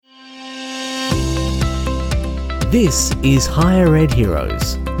This is Higher Ed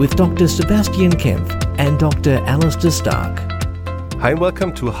Heroes with Dr. Sebastian Kempf and Dr. Alistair Stark. Hi and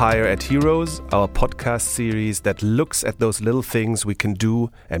welcome to Higher Ed Heroes, our podcast series that looks at those little things we can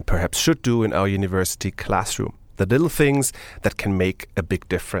do and perhaps should do in our university classroom. The little things that can make a big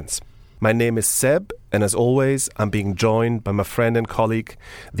difference. My name is Seb, and as always, I'm being joined by my friend and colleague,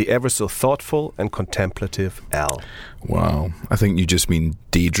 the ever so thoughtful and contemplative Al. Wow, I think you just mean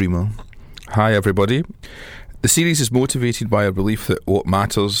daydreamer. Hi everybody. The series is motivated by a belief that what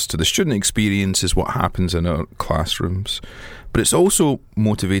matters to the student experience is what happens in our classrooms. But it's also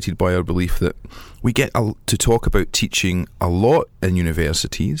motivated by our belief that we get to talk about teaching a lot in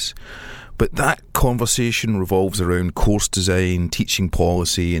universities, but that conversation revolves around course design, teaching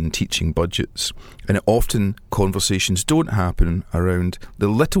policy and teaching budgets. And often conversations don't happen around the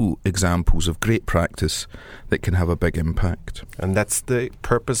little examples of great practice that can have a big impact. And that's the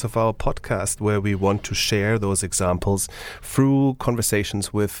purpose of our podcast, where we want to share those examples through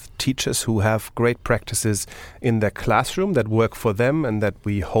conversations with teachers who have great practices in their classroom that work for them and that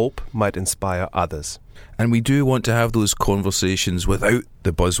we hope might inspire others. And we do want to have those conversations without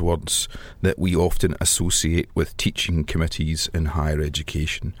the buzzwords that we often associate with teaching committees in higher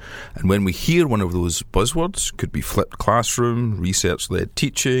education. And when we hear one of those buzzwords, could be flipped classroom, research-led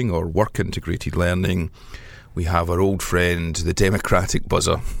teaching, or work-integrated learning, we have our old friend, the democratic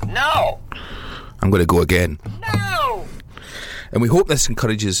buzzer. No! I'm going to go again. No! And we hope this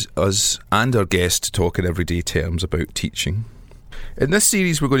encourages us and our guests to talk in everyday terms about teaching. In this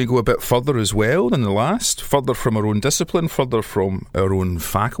series, we're going to go a bit further as well than the last, further from our own discipline, further from our own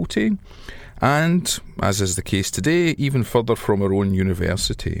faculty, and, as is the case today, even further from our own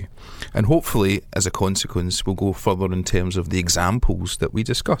university. And hopefully, as a consequence, we'll go further in terms of the examples that we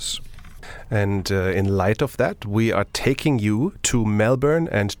discuss. And in light of that, we are taking you to Melbourne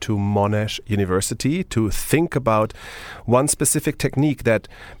and to Monash University to think about one specific technique that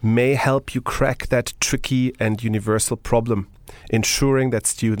may help you crack that tricky and universal problem, ensuring that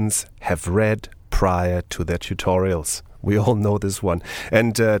students have read prior to their tutorials. We all know this one.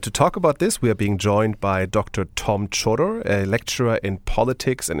 And to talk about this, we are being joined by Dr. Tom Chodor, a lecturer in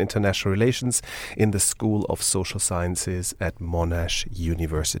politics and international relations in the School of Social Sciences at Monash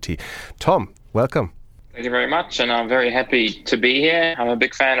University. Tom, welcome. Thank you very much, and I'm very happy to be here. I'm a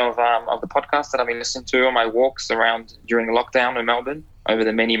big fan of the podcast that I've been listening to on my walks around during the lockdown in Melbourne over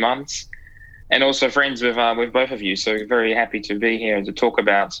the many months, and also friends with both of you. So very happy to be here to talk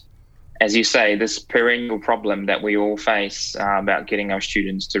about, as you say, this perennial problem that we all face about getting our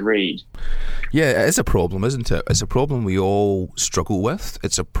students to read. Yeah, it is a problem, isn't it? It's a problem we all struggle with.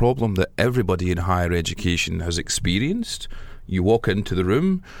 It's a problem that everybody in higher education has experienced. You walk into the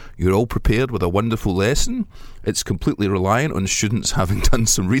room, you're all prepared with a wonderful lesson. It's completely reliant on students having done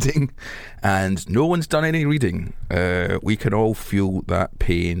some reading, and no one's done any reading. We can all feel that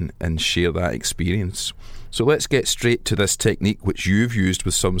pain and share that experience. So let's get straight to this technique which you've used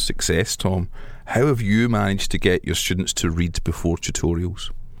with some success, Tom. How have you managed to get your students to read before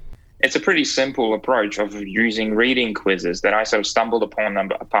tutorials? It's a pretty simple approach of using reading quizzes that I sort of stumbled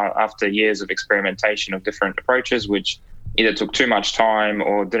upon after years of experimentation of different approaches, which either took too much time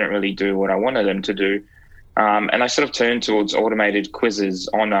or didn't really do what I wanted them to do. And I sort of turned towards automated quizzes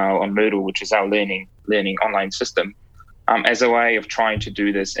on Moodle, which is our learning online system, as a way of trying to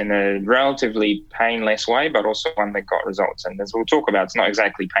do this in a relatively painless way, but also one that got results. And as we'll talk about, it's not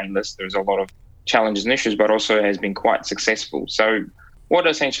exactly painless. There's a lot of challenges and issues, but also has been quite successful. So what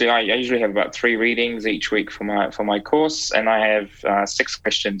essentially, I usually have about 3 readings each week for my course, and I have 6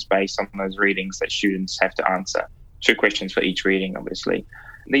 questions based on those readings that students have to answer. 2 questions for each reading, obviously.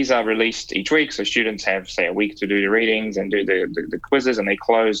 These are released each week, so students have, say, a week to do the readings and do the quizzes, and they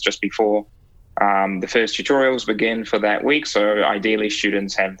close just before the first tutorials begin for that week. So ideally,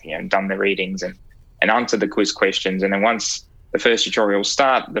 students have done the readings and answered the quiz questions, and then once the first tutorials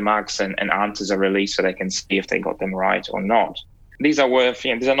start, the marks and answers are released so they can see if they got them right or not. These are worth,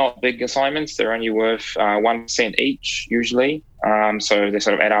 these are not big assignments. They're only worth 1% each, usually. So they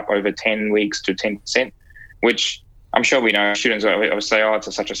sort of add up over 10 weeks to 10%, which I'm sure we know students always say, oh,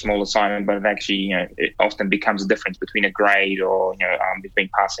 it's such a small assignment, but it actually, it often becomes a difference between a grade or, between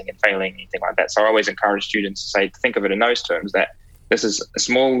passing and failing, anything like that. So I always encourage students to say, think of it in those terms, that this is a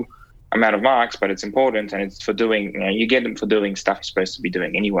small amount of marks, but it's important, and it's for doing, you get them for doing stuff you're supposed to be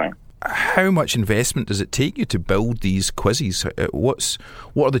doing anyway. How much investment does it take you to build these quizzes? What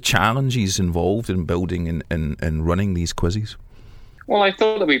are the challenges involved in building and running these quizzes? Well, I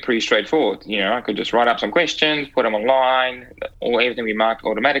thought it'd be pretty straightforward. I could just write up some questions, put them online, everything be marked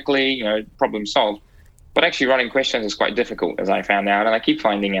automatically, problem solved. But actually running questions is quite difficult, as I found out, and I keep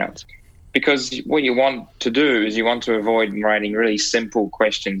finding out. because what you want to do is you want to avoid writing really simple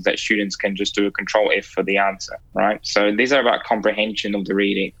questions that students can just do a Control F for the answer, right? So these are about comprehension of the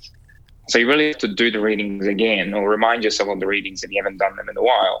readings. So you really have to do the readings again, or remind yourself of the readings if you haven't done them in a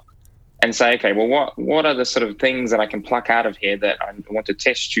while, and say, okay, well, what are the sort of things that I can pluck out of here that I want to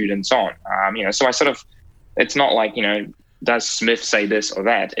test students on? So I sort of, it's not like, does Smith say this or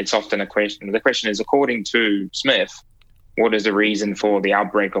that? It's often a question. The question is, according to Smith, what is the reason for the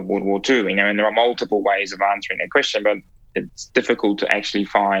outbreak of World War II? And there are multiple ways of answering that question, but it's difficult to actually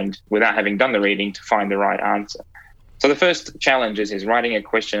find, without having done the reading, to find the right answer. So the first challenge is writing a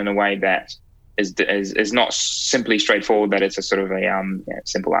question in a way that is not simply straightforward, that it's a sort of a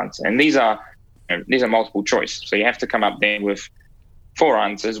simple answer. And these are multiple choice. So you have to come up then with 4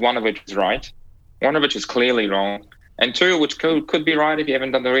 answers, one of which is right, one of which is clearly wrong, and 2 which could be right if you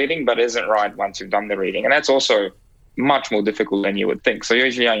haven't done the reading, but isn't right once you've done the reading. And that's also much more difficult than you would think. So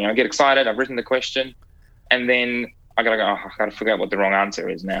usually, I get excited, I've written the question, and then I gotta figure out what the wrong answer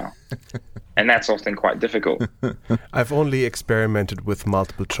is now. And that's often quite difficult. I've only experimented with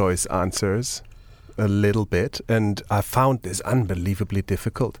multiple choice answers a little bit, and I found this unbelievably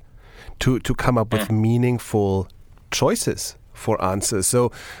difficult to come up with meaningful choices for answers.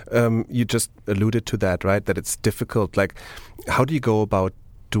 So you just alluded to that, right? That it's difficult. Like, how do you go about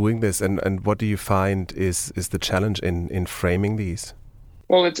doing this, and what do you find is the challenge in framing these?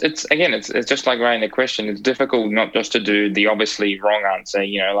 Well, it's just like writing a question. It's difficult not just to do the obviously wrong answer,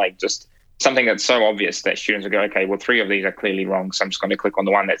 like just something that's so obvious that students will go, okay, well, 3 of these are clearly wrong, so I'm just going to click on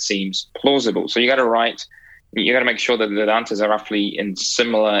the one that seems plausible. So you got to make sure that the answers are roughly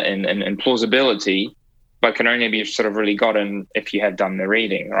similar in plausibility, but can only be sort of really gotten if you have done the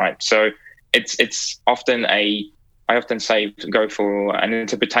reading, right? So it's often I often say to go for an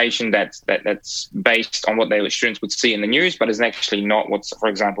interpretation that's based on what the students would see in the news, but is actually not what's, for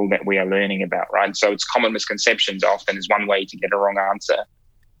example, that we are learning about, right? So it's common misconceptions often is one way to get a wrong answer,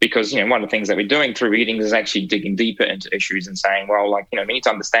 because one of the things that we're doing through readings is actually digging deeper into issues and saying, well, we need to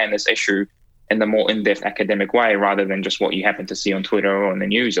understand this issue in the more in-depth academic way rather than just what you happen to see on Twitter or in the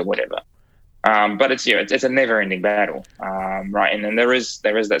news or whatever. But it's a never-ending battle, right? And then there is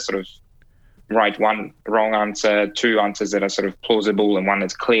that sort of right one wrong answer, 2 answers that are sort of plausible, and one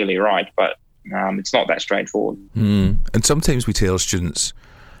that's clearly right, but it's not that straightforward. And sometimes we tell students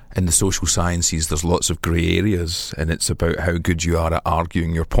in the social sciences there's lots of grey areas, and it's about how good you are at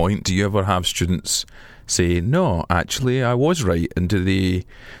arguing your point. Do you ever have students say, no, actually I was right, and do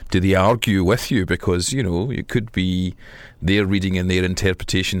they argue with you because it could be their reading and their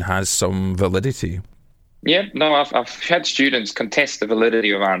interpretation has some validity? Yeah, no, I've had students contest the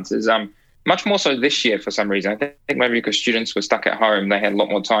validity of answers. Much more so this year for some reason. I think maybe because students were stuck at home, they had a lot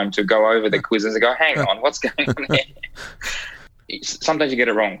more time to go over the quizzes and go, hang on, what's going on here? Sometimes you get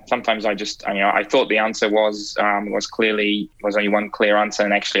it wrong. Sometimes I thought the answer was only one clear answer,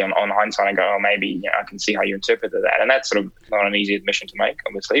 and actually on hindsight I go, oh, maybe I can see how you interpreted that. And that's sort of not an easy admission to make,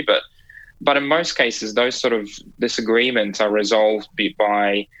 obviously, but in most cases those sort of disagreements are resolved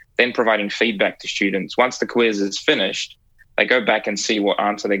by then providing feedback to students. Once the quiz is finished, they go back and see what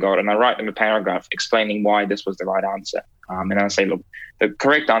answer they got, and I write them a paragraph explaining why this was the right answer. And I say, look, the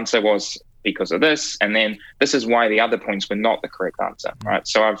correct answer was because of this, and then this is why the other points were not the correct answer, right?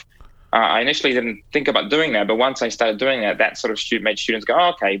 So I initially didn't think about doing that, but once I started doing that sort of made students go,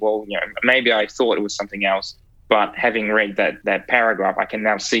 oh, okay, well, maybe I thought it was something else, but having read that paragraph, I can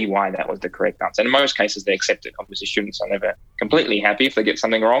now see why that was the correct answer. And in most cases, they accept it. Obviously, students are never completely happy if they get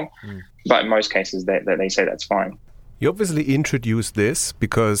something wrong, but in most cases, they say that's fine. You obviously introduced this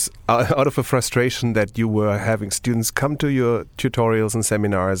because out of a frustration that you were having students come to your tutorials and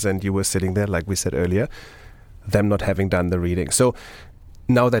seminars, and you were sitting there, like we said earlier, them not having done the reading. So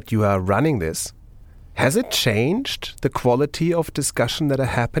now that you are running this, has it changed the quality of discussion that are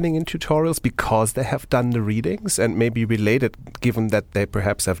happening in tutorials because they have done the readings? And maybe related, given that they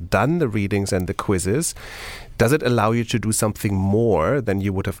perhaps have done the readings and the quizzes, does it allow you to do something more than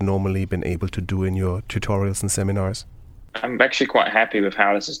you would have normally been able to do in your tutorials and seminars? I'm actually quite happy with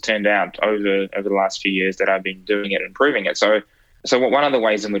how this has turned out over the last few years that I've been doing it and improving it. So one of the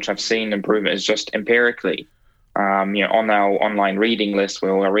ways in which I've seen improvement is just empirically. On our online reading list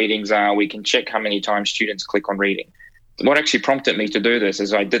where all our readings are, we can check how many times students click on reading. What actually prompted me to do this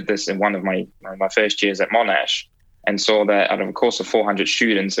is I did this in one of my first years at Monash, and saw that out of a course of 400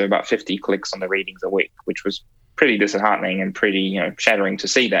 students, there were about 50 clicks on the readings a week, which was pretty disheartening and pretty shattering to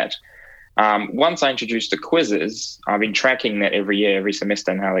see that. Once I introduced the quizzes, I've been tracking that every year, every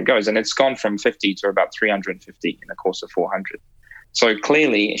semester, and how it goes, and it's gone from 50 to about 350 in the course of 400. So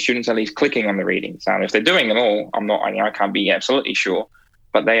clearly, students are at least clicking on the readings. If they're doing them all, I can't be absolutely sure,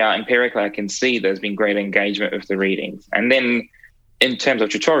 but they are empirically, I can see there's been great engagement with the readings. And then in terms of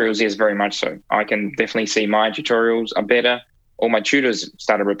tutorials, yes, very much so. I can definitely see my tutorials are better. All my tutors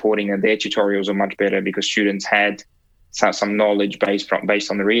started reporting that their tutorials are much better because students had some knowledge based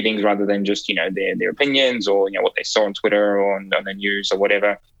on the readings rather than just, their opinions or, what they saw on Twitter or on the news or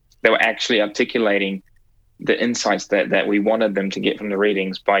whatever. They were actually articulating the insights that we wanted them to get from the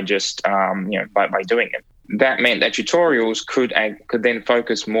readings by just, by doing it. That meant that tutorials could then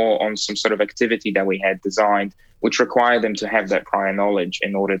focus more on some sort of activity that we had designed, which required them to have that prior knowledge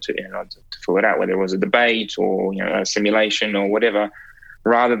in order to fill it out, whether it was a debate or a simulation or whatever,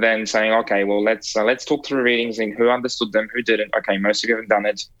 rather than saying, okay, well, let's talk through readings and who understood them, who didn't. Okay, most of you haven't done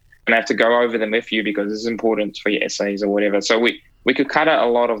it, and I have to go over them with you because this is important for your essays or whatever. So we could cut out a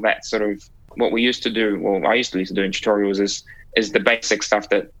lot of that sort of what we used to do. Well, I used to do in tutorials is the basic stuff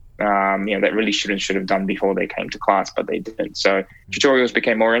that that really students should have done before they came to class, but they didn't. So tutorials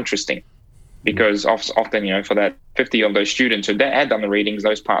became more interesting because often, for that 50 of those students who had done the readings,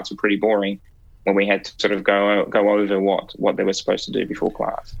 those parts were pretty boring when we had to sort of go over what they were supposed to do before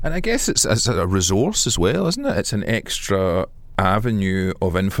class. And I guess it's a resource as well, isn't it? It's an extra avenue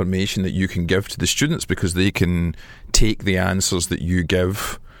of information that you can give to the students because they can take the answers that you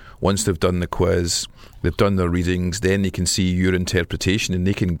give. Once they've done the quiz, they've done their readings, then they can see your interpretation and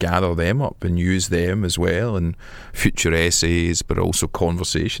they can gather them up and use them as well in future essays, but also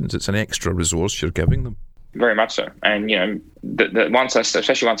conversations. It's an extra resource you're giving them. Very much so. And,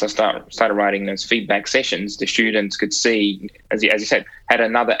 especially once I started writing those feedback sessions, the students could see, as you said, had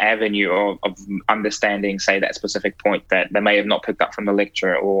another avenue of understanding, say, that specific point that they may have not picked up from the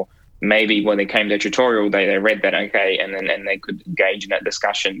lecture, or maybe when they came to a tutorial, they read that, okay, and then they could engage in that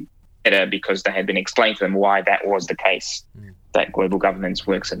discussion better because they had been explained to them why that was the case, that global governance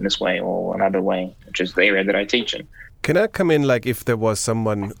works in this way or another way, which is the area that I teach in. Can I come in, like, if there was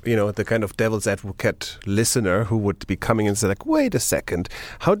someone, the kind of devil's advocate listener who would be coming and say, like, wait a second,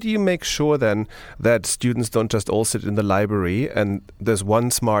 how do you make sure then that students don't just all sit in the library and there's one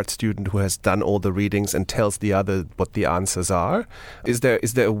smart student who has done all the readings and tells the other what the answers are? Is there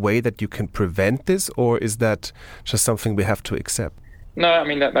a way that you can prevent this, or is that just something we have to accept? No, I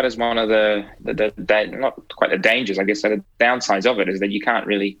mean, that is one of the not quite the dangers, I guess, the downsides of it is that you can't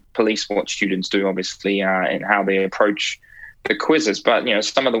really police what students do, obviously, and how they approach the quizzes. But,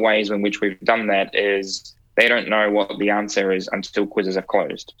 some of the ways in which we've done that is they don't know what the answer is until quizzes have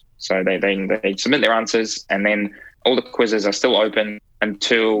closed. So they submit their answers, and then all the quizzes are still open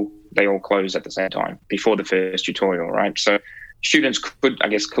until they all close at the same time, before the first tutorial, right? So students could, I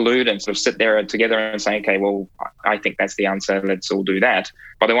guess, collude and sort of sit there together and say, okay, well, I think that's the answer, let's all do that.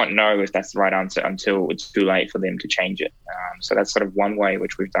 But they won't know if that's the right answer until it's too late for them to change it. So that's sort of one way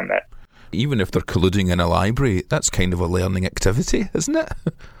which we've done that. Even if they're colluding in a library, that's kind of a learning activity, isn't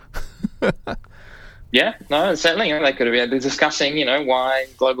it? Yeah, no, certainly. They could be discussing, why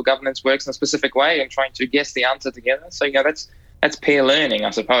global governance works in a specific way and trying to guess the answer together. So, that's peer learning, I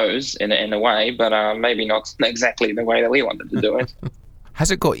suppose, in a way, but maybe not exactly the way that we wanted to do it. Has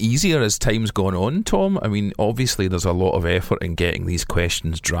it got easier as time's gone on, Tom? I mean, obviously there's a lot of effort in getting these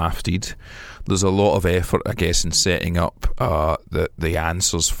questions drafted. There's a lot of effort, I guess, in setting up the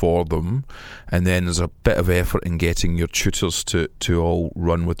answers for them. And then there's a bit of effort in getting your tutors to all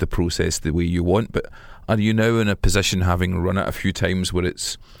run with the process the way you want. But are you now in a position, having run it a few times, where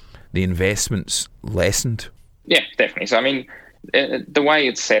it's the investment's lessened? Yeah, definitely. So, I mean, the way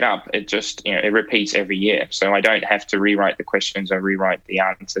it's set up, it just, it repeats every year. So I don't have to rewrite the questions or rewrite the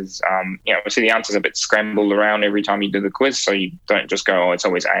answers. So the answers are a bit scrambled around every time you do the quiz. So you don't just go, oh, it's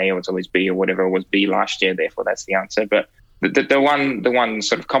always A or it's always B or whatever. It was B last year, therefore that's the answer. But the one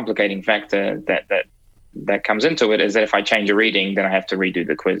sort of complicating factor that comes into it is that if I change a reading, then I have to redo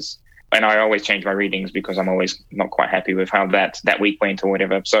the quiz. And I always change my readings because I'm always not quite happy with how that week went or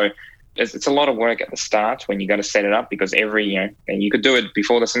whatever. So it's a lot of work at the start when you got to set it up, because and you could do it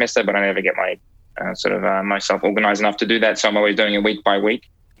before the semester, but I never get my myself organized enough to do that. So I'm always doing it week by week.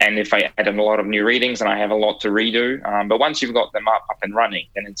 And if I add a lot of new readings and I have a lot to redo, but once you've got them up and running,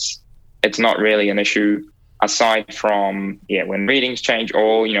 then it's not really an issue, aside from, when readings change,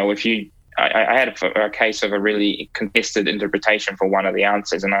 or, if I had a case of a really contested interpretation for one of the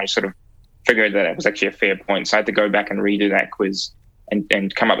answers, and I sort of figured that it was actually a fair point. So I had to go back and redo that quiz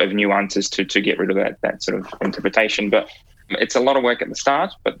and come up with new answers to get rid of that sort of interpretation. But it's a lot of work at the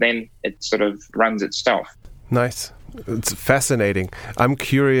start, but then it sort of runs itself. Nice. It's fascinating. I'm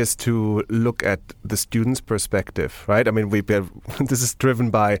curious to look at the student's perspective, right? I mean, this is driven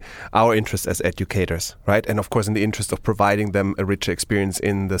by our interest as educators, right? And of course, in the interest of providing them a richer experience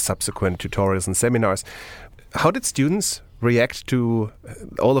in the subsequent tutorials and seminars. How did students react to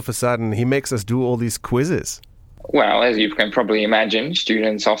all of a sudden he makes us do all these quizzes? Well, as you can probably imagine,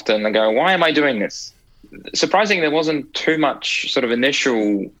 students often go, why am I doing this? Surprisingly, there wasn't too much sort of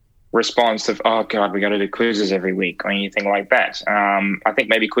initial response of, oh, God, we got to do quizzes every week or anything like that. I think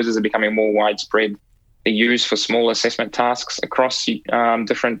maybe quizzes are becoming more widespread. They're used for small assessment tasks across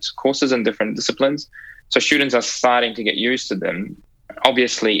different courses and different disciplines. So students are starting to get used to them.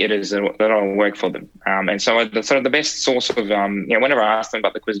 Obviously, it is a lot of work for them. And so the best source of, whenever I ask them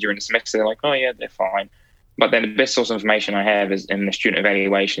about the quiz during the semester, they're like, oh, yeah, they're fine. But then the best source of information I have is in the student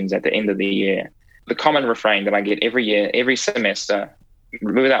evaluations at the end of the year. The common refrain that I get every year, every semester,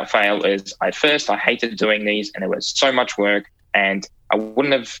 without fail, is at first I hated doing these and it was so much work and I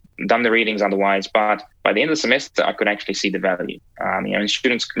wouldn't have done the readings otherwise, but by the end of the semester, I could actually see the value. And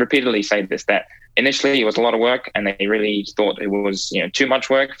students repeatedly say this, that initially it was a lot of work and they really thought it was too much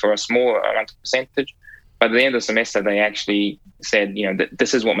work for a small amount of percentage. But at the end of the semester, they actually said, that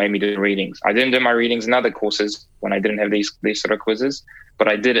this is what made me do readings. I didn't do my readings in other courses when I didn't have these sort of quizzes, but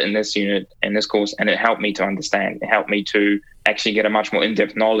I did it in this unit, in this course, and it helped me to understand. It helped me to actually get a much more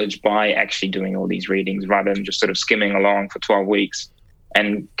in-depth knowledge by actually doing all these readings rather than just sort of skimming along for 12 weeks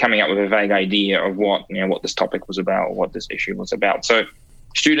and coming up with a vague idea of what this topic was about or what this issue was about. So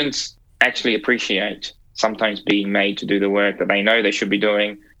students actually appreciate sometimes being made to do the work that they know they should be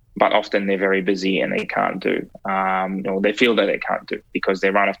doing, but often they're very busy and they can't do, or they feel that they can't do because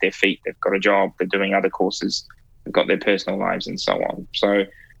they run off their feet. They've got a job, they're doing other courses, they've got their personal lives and so on. So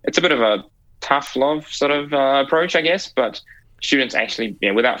it's a bit of a tough love sort of approach, I guess, but students actually,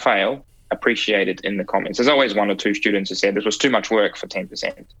 without fail, appreciate it in the comments. There's always one or two students who said this was too much work for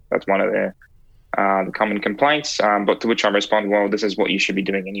 10%. That's one of the common complaints, but to which I respond, well, this is what you should be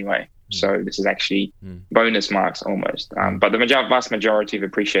doing anyway. So this is actually bonus marks almost. But the vast majority have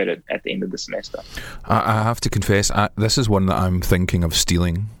appreciated at the end of the semester. I have to confess, this is one that I'm thinking of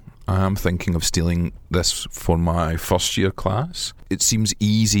stealing. I'm thinking of stealing this for my first year class. It seems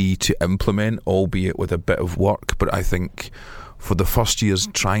easy to implement, albeit with a bit of work, but I think for the first years,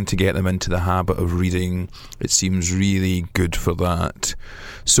 trying to get them into the habit of reading, it seems really good for that.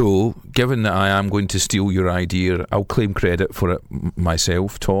 So, given that I am going to steal your idea, I'll claim credit for it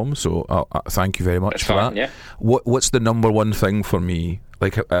myself, Tom. So, thank you very much for that. Yeah. What's the number one thing for me?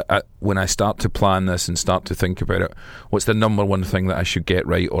 Like, when I start to plan this and start to think about it, what's the number one thing that I should get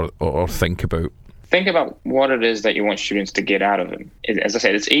right or think about? Think about what it is that you want students to get out of them. As I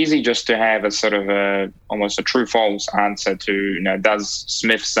said, it's easy just to have a sort of almost a true-false answer to, does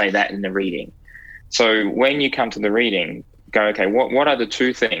Smith say that in the reading? So when you come to the reading, go, okay, what are the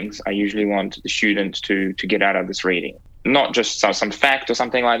two things I usually want the student to get out of this reading? Not just some fact or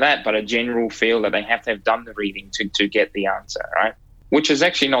something like that, but a general feel that they have to have done the reading to get the answer, right? Which is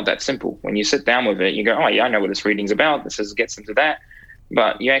actually not that simple. When you sit down with it, you go, oh, yeah, I know what this reading's about. This gets into that.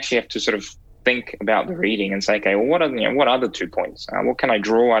 But you actually have to sort of think about the reading and say, okay, well, what are the 2 points? What can I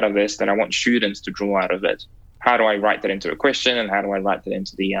draw out of this that I want students to draw out of it? How do I write that into a question, and how do I write that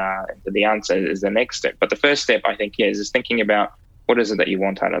into the answer is the next step. But the first step, I think, is thinking about what is it that you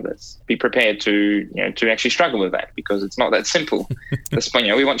want out of this. Be prepared to actually struggle with that, because it's not that simple.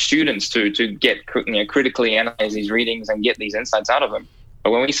 We want students to get critically analyze these readings and get these insights out of them. But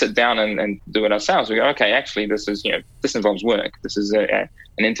when we sit down and do it ourselves, we go, okay, actually, this involves work. This is an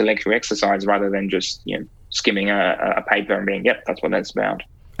intellectual exercise rather than just skimming a paper and being, yep, that's what that's about.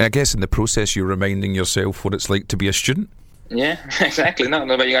 I guess in the process, you're reminding yourself what it's like to be a student. Yeah, exactly. Not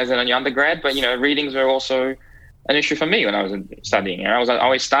about you guys in your undergrad, but readings were also an issue for me when I was studying. I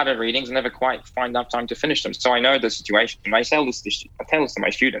always started readings and never quite find enough time to finish them. So I know the situation. I tell this to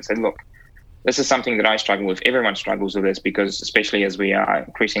my students. I say, look, this is something that I struggle with. Everyone struggles with this, because especially as we are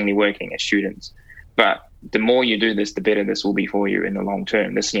increasingly working as students. But the more you do this, the better this will be for you in the long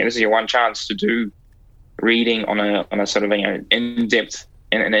term. This is your one chance to do reading on a sort of in-depth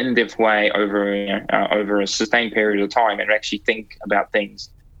way over a sustained period of time, and actually think about things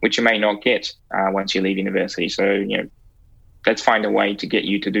which you may not get once you leave university. So let's find a way to get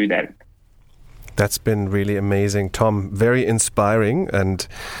you to do that. That's been really amazing, Tom. Very inspiring, and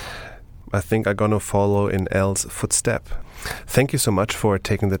I think I'm going to follow in Elle's footstep. Thank you so much for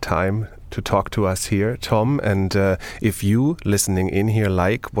taking the time to talk to us here, Tom. And if you listening in here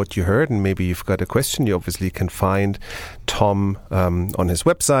like what you heard, and maybe you've got a question, you obviously can find Tom on his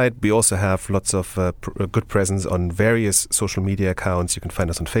website. We also have lots of good presence on various social media accounts. You can find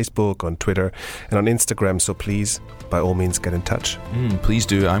us on Facebook, on Twitter, and on Instagram. So please, by all means, get in touch. Please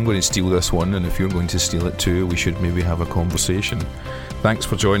do. I'm going to steal this one, and if you're going to steal it too, we should maybe have a conversation. Thanks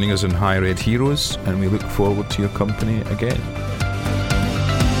for joining us on Higher Ed Heroes, and we look forward to your company again.